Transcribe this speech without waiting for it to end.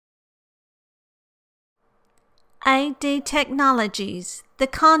AD Technologies, the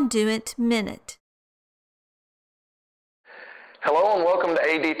Conduit Minute. Hello and welcome to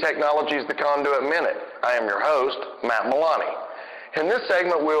AD Technologies, the Conduit Minute. I am your host, Matt Milani. In this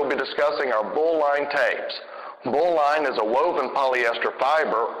segment, we will be discussing our Bull-Line tapes. Bull-Line is a woven polyester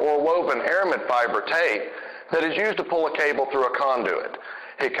fiber or woven Aramid fiber tape that is used to pull a cable through a conduit.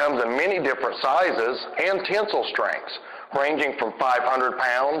 It comes in many different sizes and tensile strengths, ranging from 500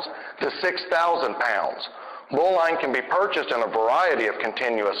 pounds to 6,000 pounds. Bull-Line can be purchased in a variety of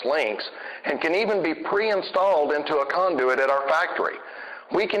continuous lengths and can even be pre-installed into a conduit at our factory.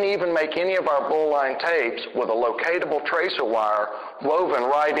 We can even make any of our Bull-Line tapes with a locatable tracer wire woven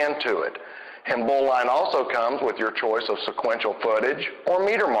right into it. And Bull-Line also comes with your choice of sequential footage or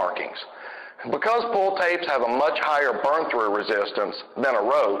meter markings. Because pull tapes have a much higher burn-through resistance than a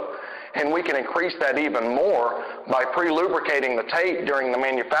rope, and we can increase that even more by pre-lubricating the tape during the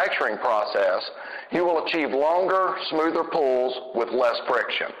manufacturing process, you will achieve longer, smoother pulls with less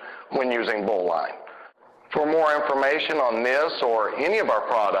friction when using Bull-Line. For more information on this or any of our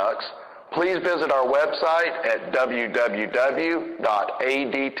products, please visit our website at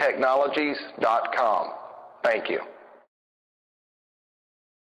www.adtechnologies.com. Thank you.